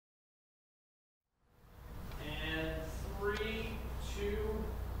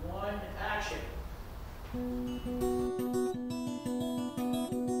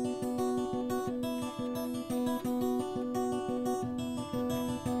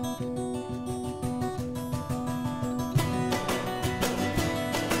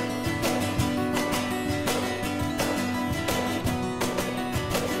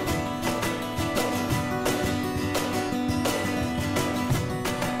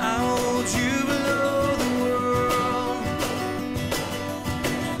hold you below the world,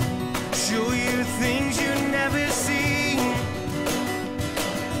 show you things you never seen,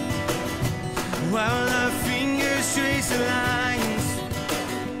 while our fingers trace the lines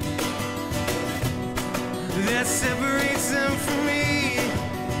that separates them from me.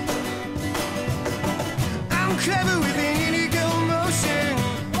 I'm clever with an indigo motion.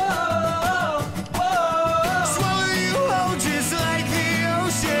 Whoa, whoa. Swallow you whole just like the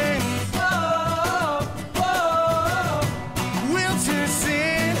ocean. Whoa, whoa. We'll turn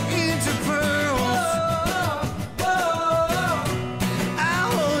sand into pearls. Whoa, whoa.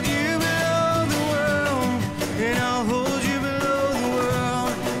 I'll hold you below the world, and I'll hold you below the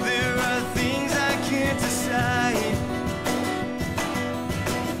world. There are things I can't decide,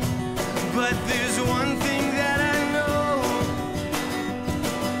 but there's one thing that I know.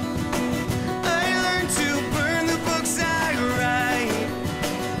 I learned to burn the books I write.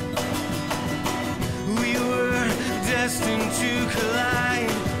 We were destined to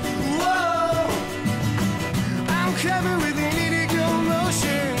collide. Whoa, I'm clever with an indigo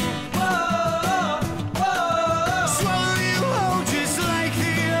motion. Whoa, whoa. Swallow you whole just like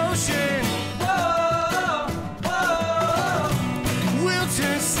the ocean. Whoa, whoa. We'll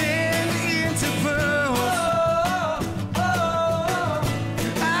turn sand into pearls.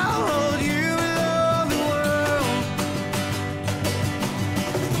 I'll hold you below the world.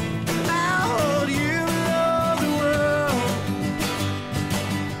 I'll hold you below the world.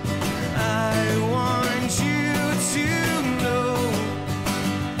 I want you to know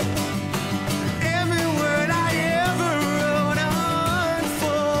every word I ever wrote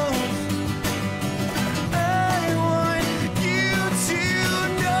unfolds. I want you to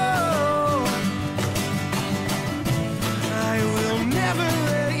know I will never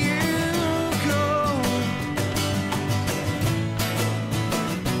let you go.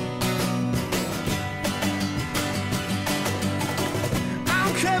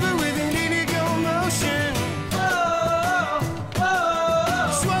 I'm clever with an indigo motion. Whoa,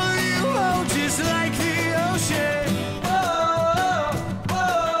 whoa. Swallow you whole just like the ocean. Whoa,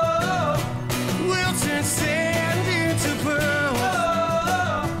 whoa. We'll turn sand into pearls.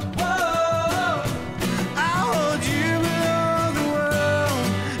 Whoa, I'll hold you below the world,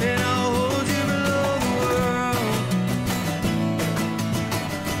 and I'll hold you below the world.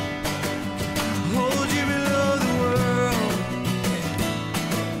 Hold you below the world.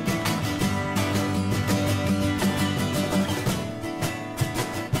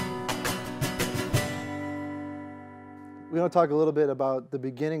 We want to talk a little bit about the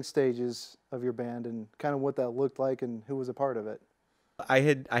beginning stages of your band and kind of what that looked like and who was a part of it. I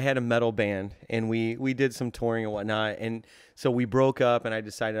had a metal band, and we did some touring and whatnot, and so we broke up, and I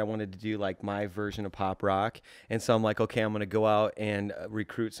decided I wanted to do like my version of pop rock, and so I'm like, okay, I'm gonna go out and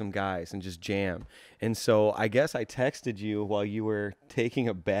recruit some guys and just jam. And so I guess I texted you while you were taking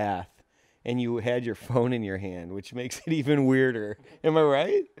a bath, and you had your phone in your hand, which makes it even weirder. Am I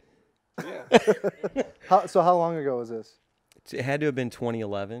right? So how long ago was this? It had to have been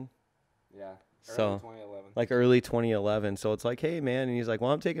 2011. Yeah. So, 2011. like early 2011. So it's like, hey, man. And he's like,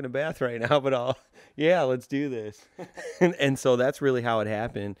 well, I'm taking a bath right now, but yeah, let's do this. and so that's really how it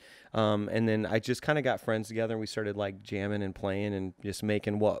happened. And then I just kind of got friends together, and we started like jamming and playing and just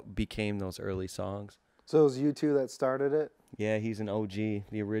making what became those early songs. So it was you two that started it? Yeah, he's an OG,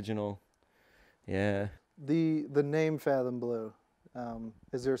 the original. Yeah. The name Fathom Blue,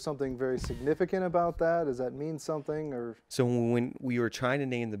 is there something very significant about that? Does that mean something? Or So when we were trying to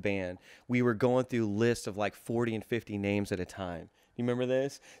name the band, we were going through lists of like 40 and 50 names at a time. You remember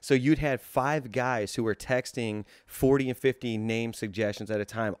this? So you'd had 5 guys who were texting 40 and 50 name suggestions at a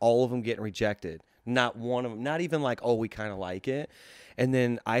time, all of them getting rejected. Not one of them, not even like, oh, we kind of like it. And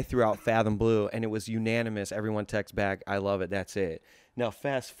then I threw out Fathom Blue, and it was unanimous. Everyone texts back, I love it, that's it. Now,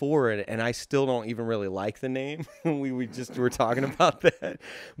 fast forward, and I still don't even really like the name. we just were talking about that.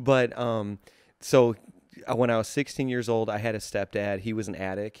 But so when I was 16 years old, I had a stepdad. He was an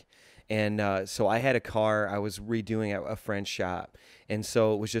addict. And so I had a car I was redoing at a friend's shop. And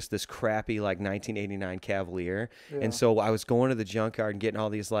so it was just this crappy, like, 1989 Cavalier. Yeah. And so I was going to the junkyard and getting all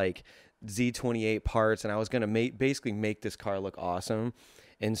these, like, Z28 parts. And I was going to basically make this car look awesome.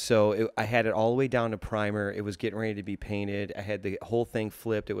 And so I had it all the way down to primer. It was getting ready to be painted. I had the whole thing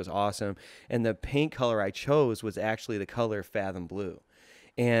flipped. It was awesome. And the paint color I chose was actually the color Fathom Blue.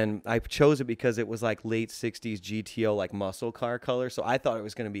 And I chose it because it was like late 60s GTO, like muscle car color. So I thought it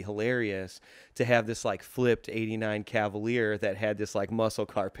was going to be hilarious to have this like flipped 89 Cavalier that had this like muscle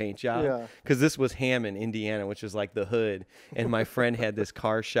car paint job. Yeah. Because this was Hammond, Indiana, which was like the hood. And my friend had this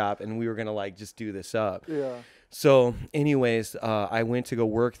car shop, and we were going to like just do this up. Yeah. So anyways, I went to go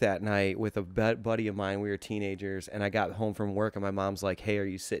work that night with a buddy of mine. We were teenagers, and I got home from work, and my mom's like, hey, are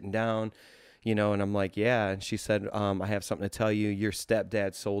you sitting down? You know, and I'm like, yeah. And she said, I have something to tell you. Your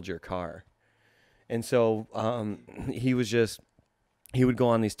stepdad sold your car. And so he would go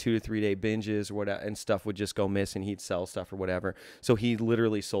on these 2 to 3 day binges or whatever, and stuff would just go missing. He'd sell stuff or whatever. So he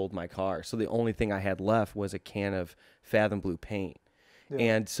literally sold my car. So the only thing I had left was a can of Fathom Blue paint. Yeah.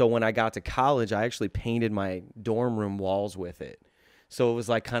 And so when I got to college, I actually painted my dorm room walls with it. So it was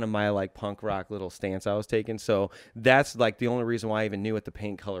like kind of my like punk rock little stance I was taking. So that's like the only reason why I even knew what the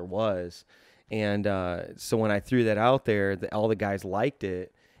paint color was. And so when I threw that out there, all the guys liked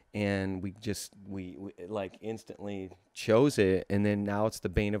it. And we like instantly chose it, and then now it's the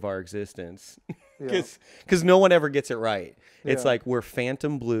bane of our existence, because no one ever gets it right. It's like we're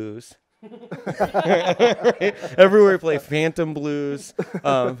Phantom Blues. Everywhere we play Phantom Blues.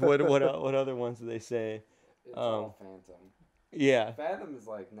 What other ones do they say? It's all Phantom. Yeah. Fathom is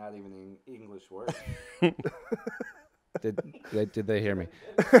like not even an English word. Did they hear me?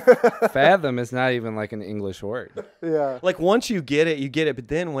 Fathom is not even like an English word. Yeah. Like once you get it. But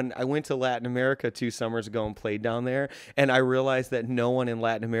then when I went to Latin America 2 summers ago and played down there, and I realized that no one in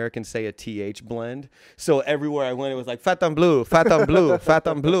Latin America can say a TH blend. So everywhere I went, it was like Fathom Blue, Fathom Blue,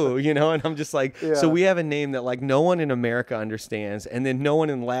 Fathom Blue, you know? And I'm just like, so we have a name that like no one in America understands, and then no one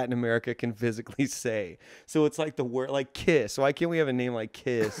in Latin America can physically say. So it's like the word, like Kiss. Why can't we have a name like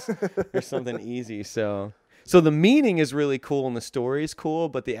Kiss or something easy? So the meaning is really cool and the story is cool,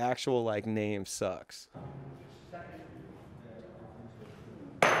 but the actual like name sucks.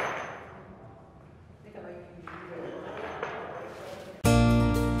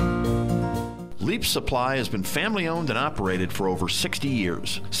 Leeps Supply has been family-owned and operated for over 60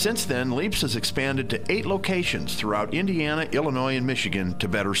 years. Since then, Leeps has expanded to 8 locations throughout Indiana, Illinois, and Michigan to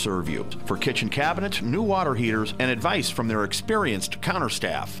better serve you. For kitchen cabinets, new water heaters, and advice from their experienced counter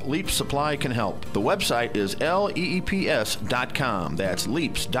staff, Leeps Supply can help. The website is leeps.com. That's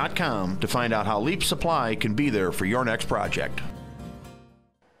leeps.com to find out how Leeps Supply can be there for your next project.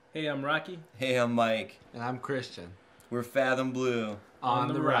 Hey, I'm Rocky. Hey, I'm Mike. And I'm Christian. We're Fathom Blue.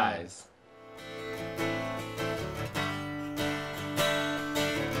 On the rise.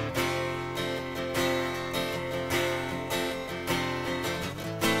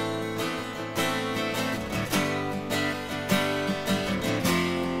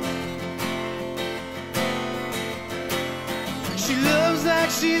 She loves like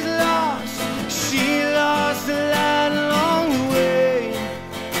she's lost. She lost a lot along the way.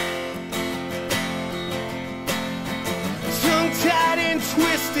 Tongue-tied and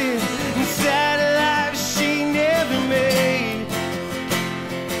twisted inside a life she never made.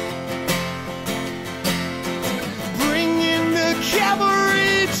 Bring in the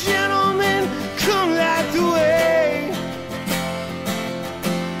cavalry, gentlemen, come light the way.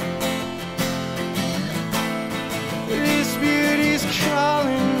 This beauty's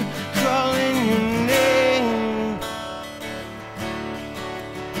calling, calling your name.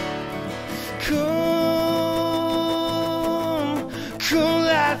 Come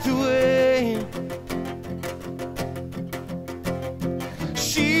light the way.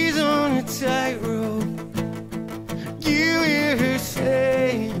 She's on a tightrope. You hear her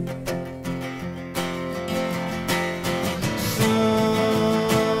say, son,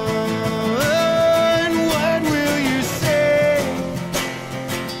 what will you say?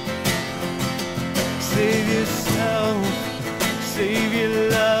 Save yourself, save your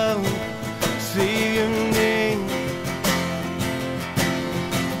love, save your name.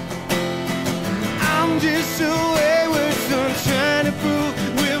 I'm just a wayward son trying to prove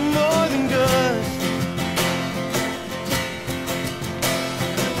we're more than dust.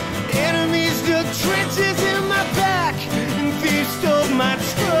 Enemies dug trenches in my back and thieves stole my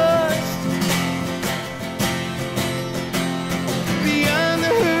trust. Beyond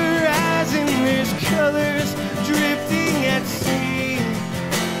the horizon there's colors drifting at sea.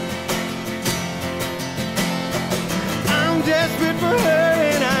 I'm desperate for her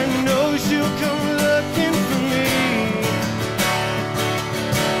and I know she'll come looking for me.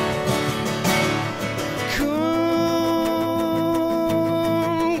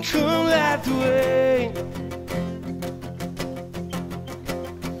 Come light the way.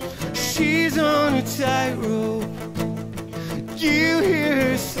 She's on a tightrope. You hear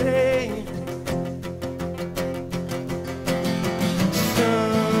her say,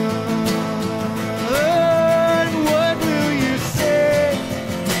 son, what will you say?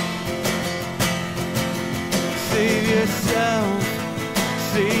 Save yourself,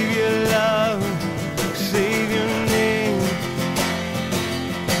 save your love, save your name.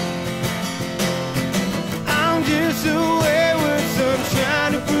 I'm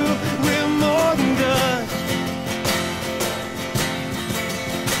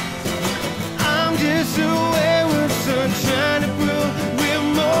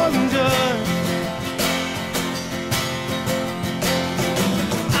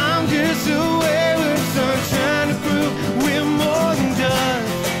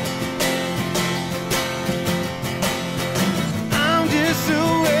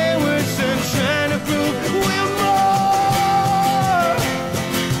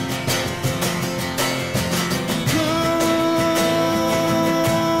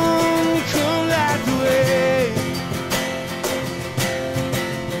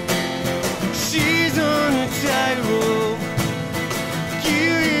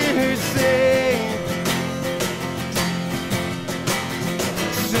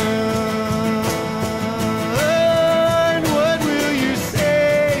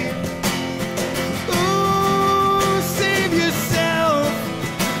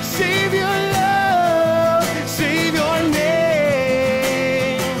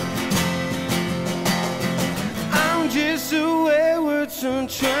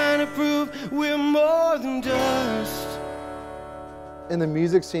in the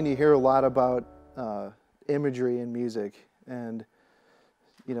music scene, you hear a lot about imagery in music, and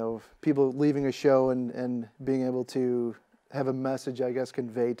people leaving a show and being able to have a message, I guess,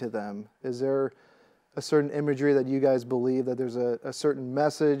 conveyed to them. Is there a certain imagery that you guys believe that there's a certain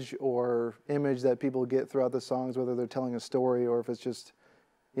message or image that people get throughout the songs, whether they're telling a story or if it's just,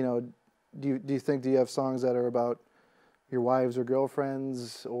 do you have songs that are about your wives or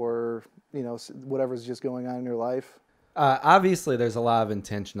girlfriends or, whatever's just going on in your life? Obviously, there's a lot of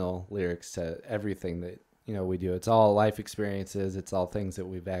intentional lyrics to everything that, we do. It's all life experiences. It's all things that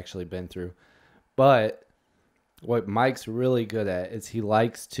we've actually been through. But what Mike's really good at is he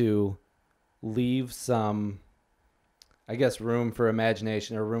likes to leave some, I guess, room for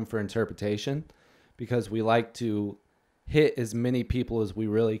imagination or room for interpretation, because we like to hit as many people as we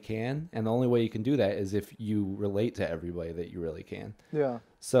really can. And the only way you can do that is if you relate to everybody that you really can. Yeah.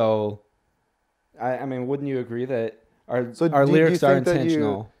 So, I mean, wouldn't you agree that our do lyrics you are think that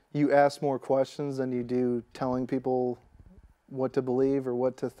intentional? You ask more questions than you do telling people what to believe or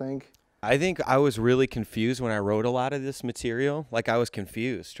what to think? I think I was really confused when I wrote a lot of this material. Like, I was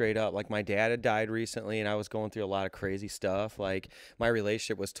confused straight up. Like, my dad had died recently, and I was going through a lot of crazy stuff. Like, my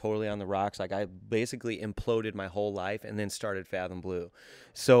relationship was totally on the rocks. Like, I basically imploded my whole life and then started Fathom Blue.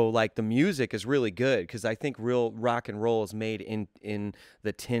 So, like, the music is really good because I think real rock and roll is made in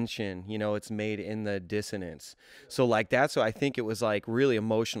the tension. It's made in the dissonance. So, like, that's why I think it was, like, really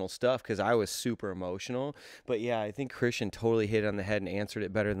emotional stuff because I was super emotional. But, yeah, I think Christian totally hit it on the head and answered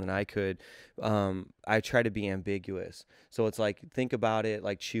it better than I could. I try to be ambiguous. So it's like, think about it,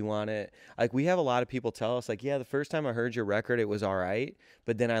 like chew on it. Like, we have a lot of people tell us, like, yeah, the first time I heard your record, it was all right.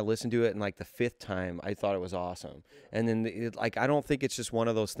 But then I listened to it, and like the fifth time, I thought it was awesome. And then, I don't think it's just one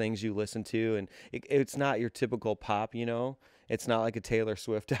of those things you listen to, and it's not your typical pop, It's not like a Taylor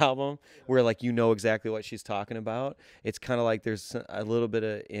Swift album where, like, exactly what she's talking about. It's kind of like there's a little bit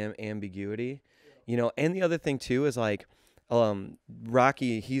of ambiguity, And the other thing, too, is, like,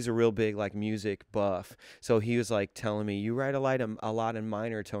 Rocky, he's a real big, like, music buff. So he was, like, telling me, you write a lot in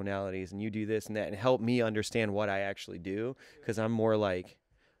minor tonalities, and you do this and that, and help me understand what I actually do, because I'm more like,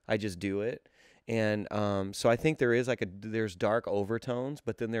 I just do it. And so I think there is, like, there's dark overtones,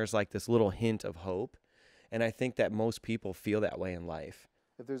 but then there's, like, this little hint of hope. And I think that most people feel that way in life.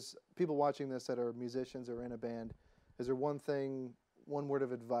 If there's people watching this that are musicians or in a band, is there one word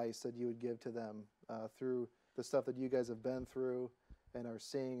of advice that you would give to them through the stuff that you guys have been through and are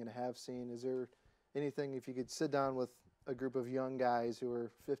seeing and have seen? Is there anything, if you could sit down with a group of young guys who are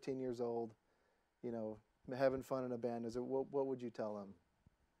 15 years old, having fun in a band, what would you tell them?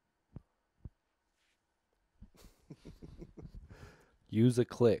 Use a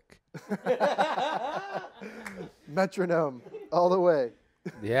click. Metronome, all the way.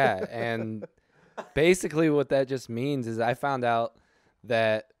 Yeah, and basically what that just means is I found out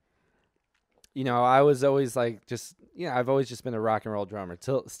that, I was always like I've always just been a rock and roll drummer.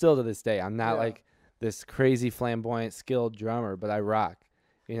 Still to this day. I'm not like this crazy flamboyant skilled drummer, but I rock,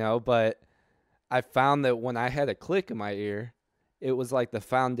 But I found that when I had a click in my ear, it was like the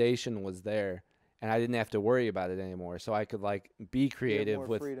foundation was there. And I didn't have to worry about it anymore. So I could, like, be creative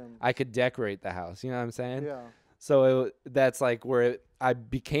with freedom. I could decorate the house. You know what I'm saying? Yeah. So that's like where I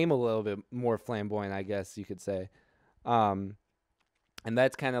became a little bit more flamboyant, I guess you could say. And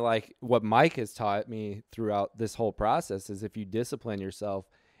that's kind of like what Mike has taught me throughout this whole process is if you discipline yourself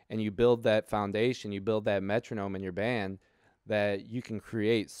and you build that foundation, you build that metronome in your band, that you can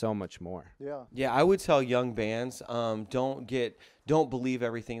create so much more. Yeah. Yeah, I would tell young bands, don't believe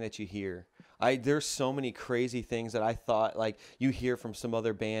everything that you hear. There's so many crazy things that I thought, like, you hear from some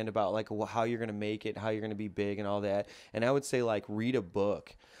other band about, like, how you're going to make it, how you're going to be big and all that. And I would say, like, read a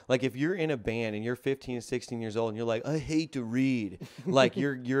book. Like, if you're in a band and you're 15, 16 years old and you're like, I hate to read, like,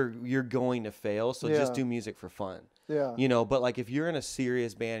 you're going to fail. So just do music for fun. Yeah. But, like, if you're in a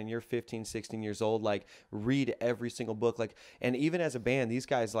serious band and you're 15, 16 years old, like, read every single book. Like, and even as a band, these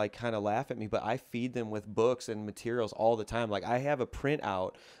guys, like, kind of laugh at me, but I feed them with books and materials all the time. Like, I have a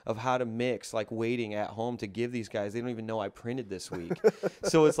printout of how to mix, like, waiting at home to give these guys. They don't even know I printed this week.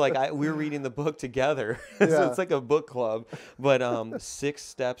 So it's like we're reading the book together. So it's like a book club. But 6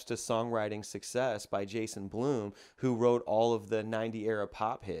 Steps to Songwriting Success by Jason Blum, who wrote all of the 90 era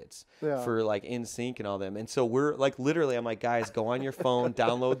pop hits for, like, NSYNC and all them. And so we're, like, literally, I'm like, guys, go on your phone,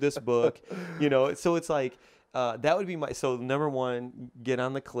 download this book, So it's like, that would be so number 1, get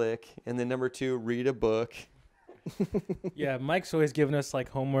on the click. And then number 2, read a book. Yeah, Mike's always giving us, like,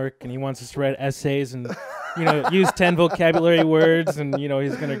 homework, and he wants us to write essays and, use 10 vocabulary words, and,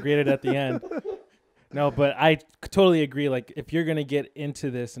 he's going to grade it at the end. No, but I totally agree. Like, if you're going to get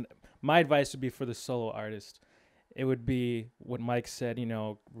into this, and my advice would be for the solo artist, it would be what Mike said, you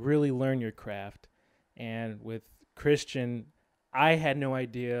know, really learn your craft. And with Christian, I had no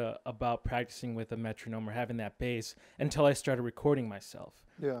idea about practicing with a metronome or having that bass until I started recording myself.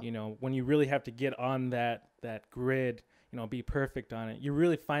 Yeah. You know, when you really have to get on that grid, you know, be perfect on it, you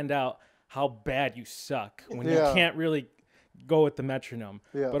really find out how bad you suck when you can't really go with the metronome.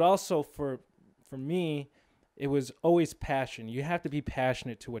 Yeah. But also for me, it was always passion. You have to be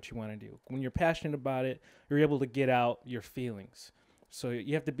passionate to what you want to do. When you're passionate about it, you're able to get out your feelings. So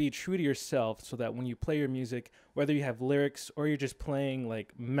you have to be true to yourself so that when you play your music, whether you have lyrics or you're just playing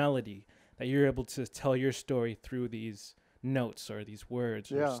like melody, that you're able to tell your story through these notes or these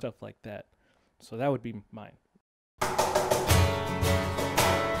words or stuff like that. So that would be mine.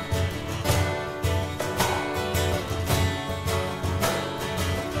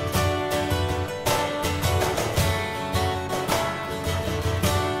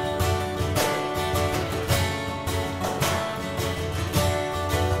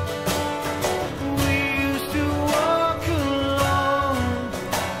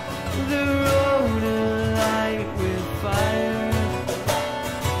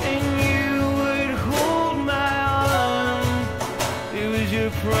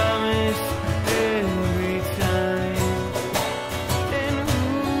 Promise